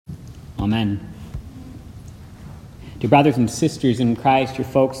Amen. Dear brothers and sisters in Christ, your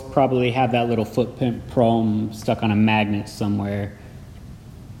folks probably have that little footprint poem stuck on a magnet somewhere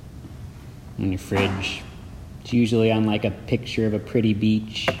in your fridge. It's usually on like a picture of a pretty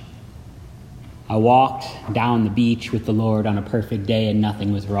beach. I walked down the beach with the Lord on a perfect day and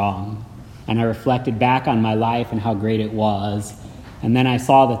nothing was wrong. And I reflected back on my life and how great it was. And then I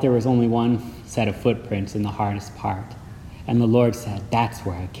saw that there was only one set of footprints in the hardest part. And the Lord said, that's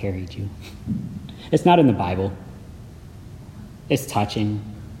where I carried you. It's not in the Bible. It's touching.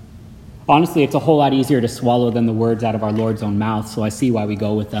 Honestly, it's a whole lot easier to swallow than the words out of our Lord's own mouth, so I see why we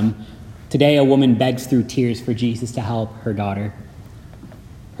go with them. Today, a woman begs through tears for Jesus to help her daughter,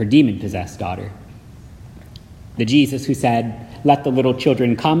 her demon-possessed daughter. The Jesus who said, let the little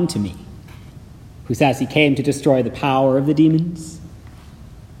children come to me, who says he came to destroy the power of the demons.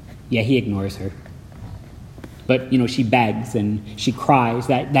 Yeah, he ignores her. But, she begs and she cries,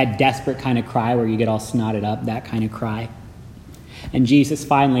 that desperate kind of cry where you get all snotted up, that kind of cry. And Jesus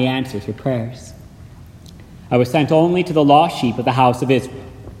finally answers her prayers. I was sent only to the lost sheep of the house of Israel.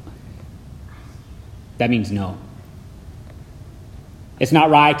 That means no. It's not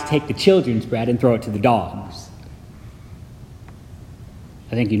right to take the children's bread and throw it to the dogs.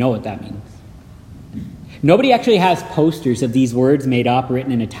 I think you know what that means. Nobody actually has posters of these words made up,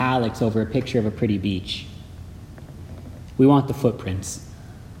 written in italics over a picture of a pretty beach. We want the footprints.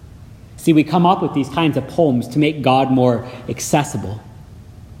 See, we come up with these kinds of poems to make God more accessible.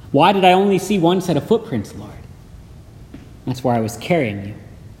 Why did I only see one set of footprints, Lord? That's where I was carrying you.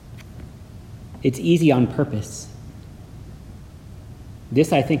 It's easy on purpose.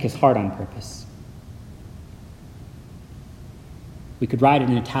 This, I think, is hard on purpose. We could write it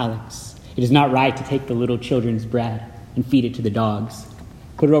in italics. It is not right to take the little children's bread and feed it to the dogs.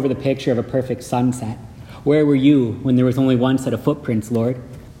 Put it over the picture of a perfect sunset. Where were you when there was only one set of footprints, Lord?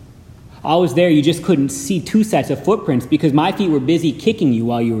 I was there, you just couldn't see two sets of footprints because my feet were busy kicking you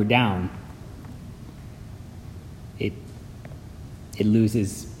while you were down. It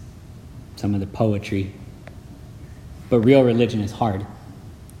loses some of the poetry. But real religion is hard.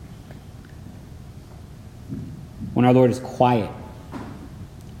 When our Lord is quiet,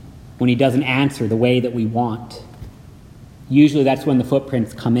 when he doesn't answer the way that we want, usually that's when the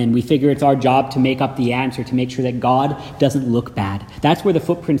footprints come in. We figure it's our job to make up the answer, to make sure that God doesn't look bad. That's where the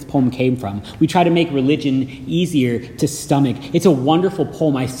footprints poem came from. We try to make religion easier to stomach. It's a wonderful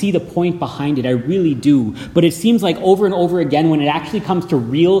poem. I see the point behind it. I really do. But it seems like over and over again, when it actually comes to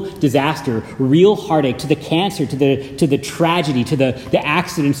real disaster, real heartache, to the cancer, to the tragedy, to the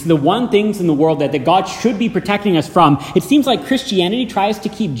accidents, to the one things in the world that God should be protecting us from, it seems like Christianity tries to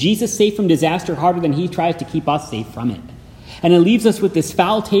keep Jesus safe from disaster harder than he tries to keep us safe from it. And it leaves us with this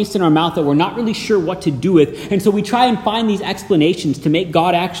foul taste in our mouth that we're not really sure what to do with. And so we try and find these explanations to make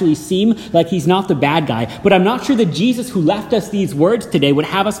God actually seem like he's not the bad guy. But I'm not sure that Jesus, who left us these words today, would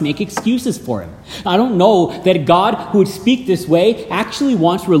have us make excuses for him. I don't know that God, who would speak this way, actually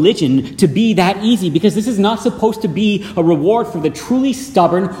wants religion to be that easy, because this is not supposed to be a reward for the truly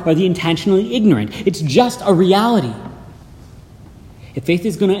stubborn or the intentionally ignorant. It's just a reality. If faith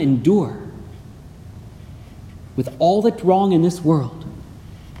is going to endure with all that's wrong in this world,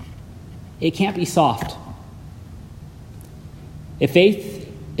 it can't be soft. If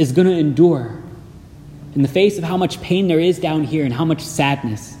faith is going to endure in the face of how much pain there is down here and how much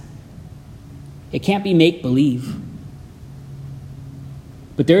sadness, it can't be make-believe.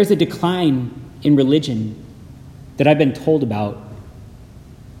 But there is a decline in religion that I've been told about,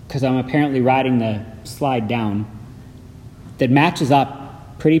 because I'm apparently writing the slide down, that matches up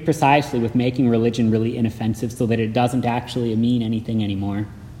pretty precisely with making religion really inoffensive so that it doesn't actually mean anything anymore.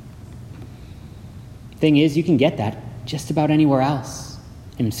 Thing is, you can get that just about anywhere else,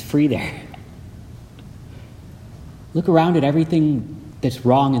 and it's free there. Look around at everything that's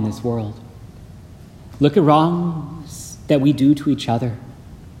wrong in this world. Look at wrongs that we do to each other.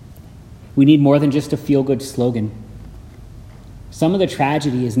 We need more than just a feel-good slogan. Some of the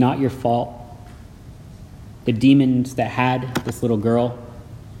tragedy is not your fault. The demons that had this little girl,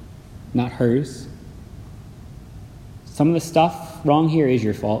 not hers. Some of the stuff wrong here is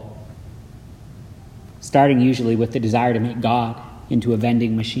your fault. Starting usually with the desire to make God into a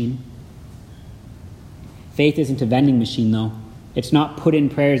vending machine. Faith isn't a vending machine, though. It's not put in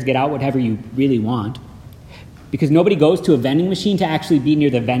prayers, get out whatever you really want. Because nobody goes to a vending machine to actually be near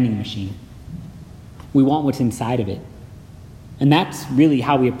the vending machine. We want what's inside of it. And that's really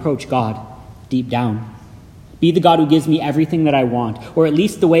how we approach God deep down. Be the God who gives me everything that I want, or at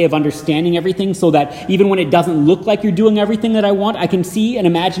least the way of understanding everything, so that even when it doesn't look like you're doing everything that I want, I can see an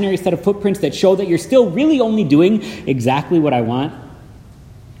imaginary set of footprints that show that you're still really only doing exactly what I want.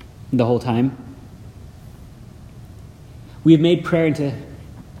 the whole time. We have made prayer into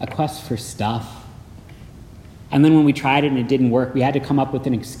a quest for stuff. And then when we tried it and it didn't work, we had to come up with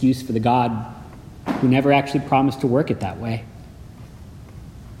an excuse for the God who never actually promised to work it that way.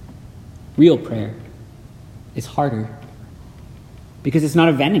 Real prayer is harder because it's not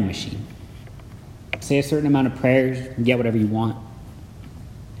a vending machine. Say a certain amount of prayers and get whatever you want.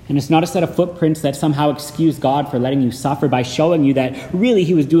 And it's not a set of footprints that somehow excuse God for letting you suffer by showing you that really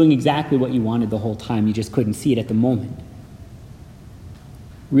he was doing exactly what you wanted the whole time. You just couldn't see it at the moment.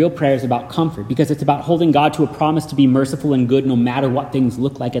 Real prayer is about comfort because it's about holding God to a promise to be merciful and good no matter what things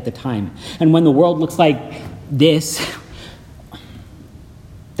look like at the time. And when the world looks like this,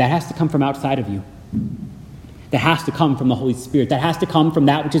 that has to come from outside of you. That has to come from the Holy Spirit. That has to come from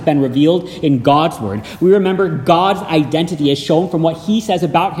that which has been revealed in God's word. We remember God's identity as shown from what he says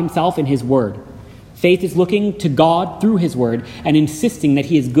about himself in his word. Faith is looking to God through his word and insisting that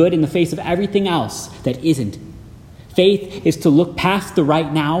he is good in the face of everything else that isn't. Faith is to look past the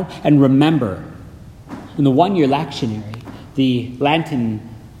right now and remember. In the one-year lectionary, the Lenten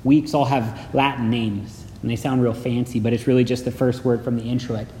weeks all have Latin names, and they sound real fancy, but it's really just the first word from the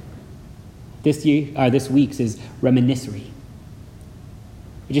introit. This week's is reminiscery.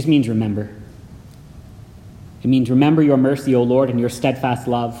 It just means remember. It means remember your mercy, O Lord, and your steadfast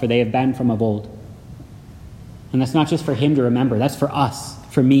love, for they have been from of old. And that's not just for him to remember, that's for us,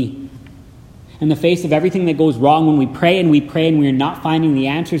 for me. In the face of everything that goes wrong, when we pray and we are not finding the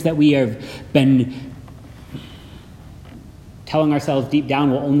answers that we have been telling ourselves deep down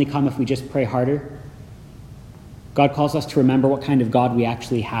will only come if we just pray harder, God calls us to remember what kind of God we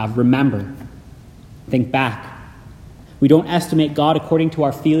actually have. Remember. Think back. We don't estimate God according to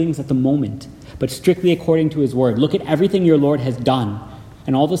our feelings at the moment, but strictly according to his word. Look at everything your Lord has done.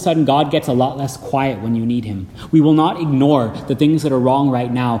 And all of a sudden, God gets a lot less quiet when you need him. We will not ignore the things that are wrong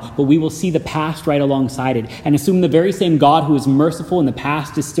right now, but we will see the past right alongside it and assume the very same God who is merciful in the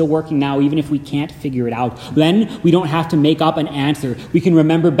past is still working now, even if we can't figure it out. Then we don't have to make up an answer. We can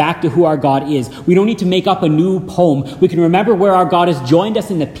remember back to who our God is. We don't need to make up a new poem. We can remember where our God has joined us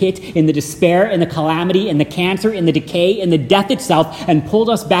in the pit, in the despair, in the calamity, in the cancer, in the decay, in the death itself, and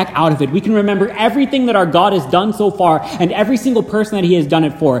pulled us back out of it. We can remember everything that our God has done so far and every single person that he has done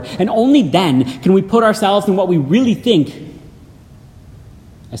it for. And only then can we put ourselves in what we really think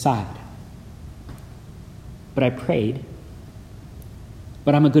aside. But I prayed.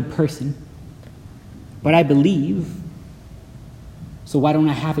 But I'm a good person. But I believe. So why don't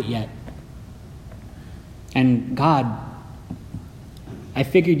I have it yet? And God, I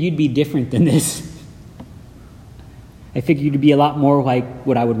figured you'd be different than this. I figured you'd be a lot more like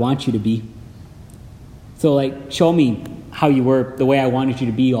what I would want you to be. So show me how you were the way I wanted you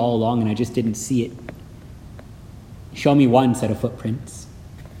to be all along, and I just didn't see it. Show me one set of footprints.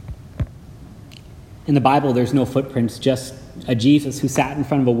 In the Bible, there's no footprints, just a Jesus who sat in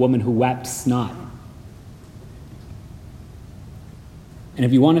front of a woman who wept snot. And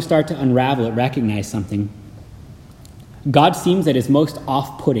if you want to start to unravel it, recognize something. God seems at his most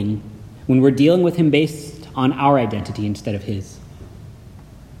off-putting when we're dealing with him based on our identity instead of his.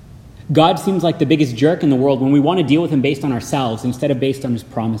 God seems like the biggest jerk in the world when we want to deal with him based on ourselves instead of based on his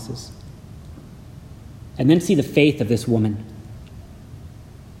promises. And then see the faith of this woman.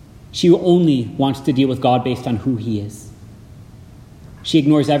 She only wants to deal with God based on who he is. She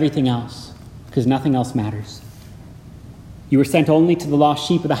ignores everything else because nothing else matters. You were sent only to the lost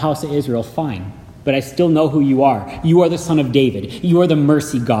sheep of the house of Israel, fine, but I still know who you are. You are the Son of David. You are the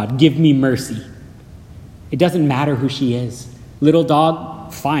mercy God. Give me mercy. It doesn't matter who she is. Little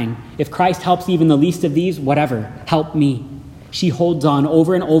dog, fine. If Christ helps even the least of these, whatever, help me. She holds on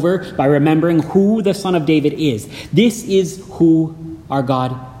over and over by remembering who the Son of David is. This is who our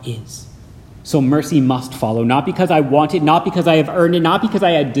God is. So mercy must follow, not because I want it, not because I have earned it, not because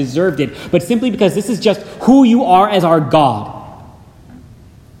I had deserved it, but simply because this is just who you are as our God.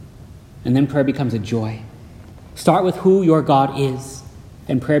 And then prayer becomes a joy. Start with who your God is.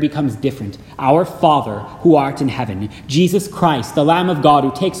 And prayer becomes different. Our Father, who art in heaven, Jesus Christ, the Lamb of God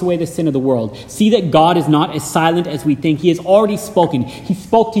who takes away the sin of the world. See that God is not as silent as we think. He has already spoken. He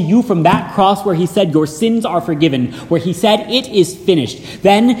spoke to you from that cross where he said, your sins are forgiven, where he said, it is finished.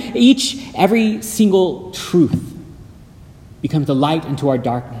 Then every single truth becomes a light into our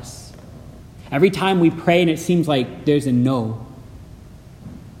darkness. Every time we pray and it seems like there's a no,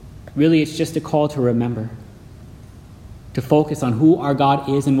 really it's just a call to remember. To focus on who our God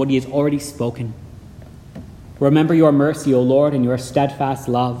is and what he has already spoken. Remember your mercy, O Lord, and your steadfast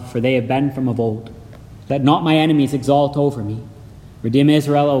love, for they have been from of old. Let not my enemies exalt over me. Redeem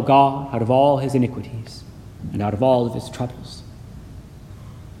Israel, O God, out of all his iniquities and out of all of his troubles.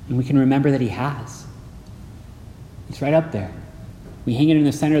 And we can remember that he has. It's right up there. We hang it in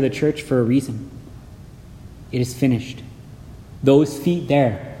the center of the church for a reason. It is finished. Those feet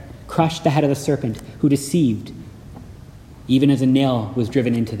there crushed the head of the serpent who deceived, even as a nail was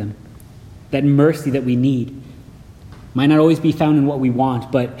driven into them. That mercy that we need might not always be found in what we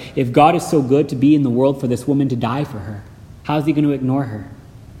want, but if God is so good to be in the world for this woman to die for her, how is he going to ignore her?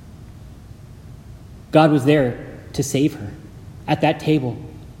 God was there to save her at that table,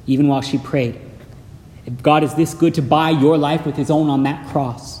 even while she prayed. If God is this good to buy your life with his own on that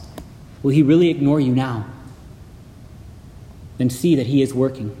cross, will he really ignore you now? Then see that he is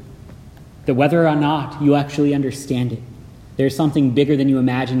working. That whether or not you actually understand it, there's something bigger than you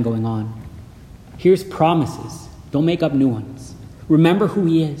imagine going on. Here's promises. Don't make up new ones. Remember who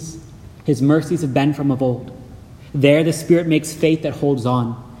he is. His mercies have been from of old. There the Spirit makes faith that holds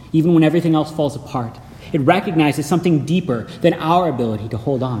on, even when everything else falls apart. It recognizes something deeper than our ability to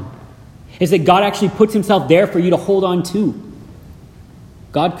hold on. It's that God actually puts himself there for you to hold on to.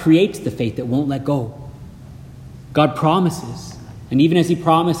 God creates the faith that won't let go. God promises, and even as he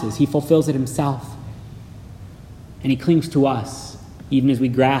promises, he fulfills it himself. And he clings to us, even as we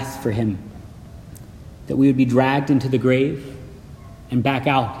grasp for him, that we would be dragged into the grave and back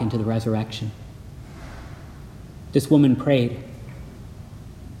out into the resurrection. This woman prayed,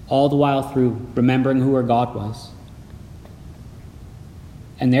 all the while through, remembering who her God was.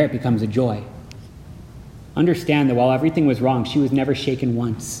 And there it becomes a joy. Understand that while everything was wrong, she was never shaken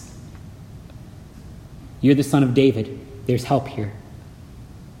once. You're the son of David. There's help here.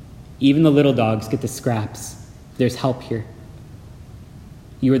 Even the little dogs get the scraps. There's help here.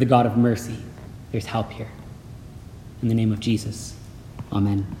 You are the God of mercy. There's help here. In the name of Jesus,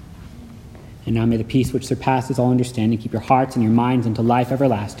 amen. And now may the peace which surpasses all understanding keep your hearts and your minds into life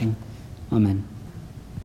everlasting. Amen.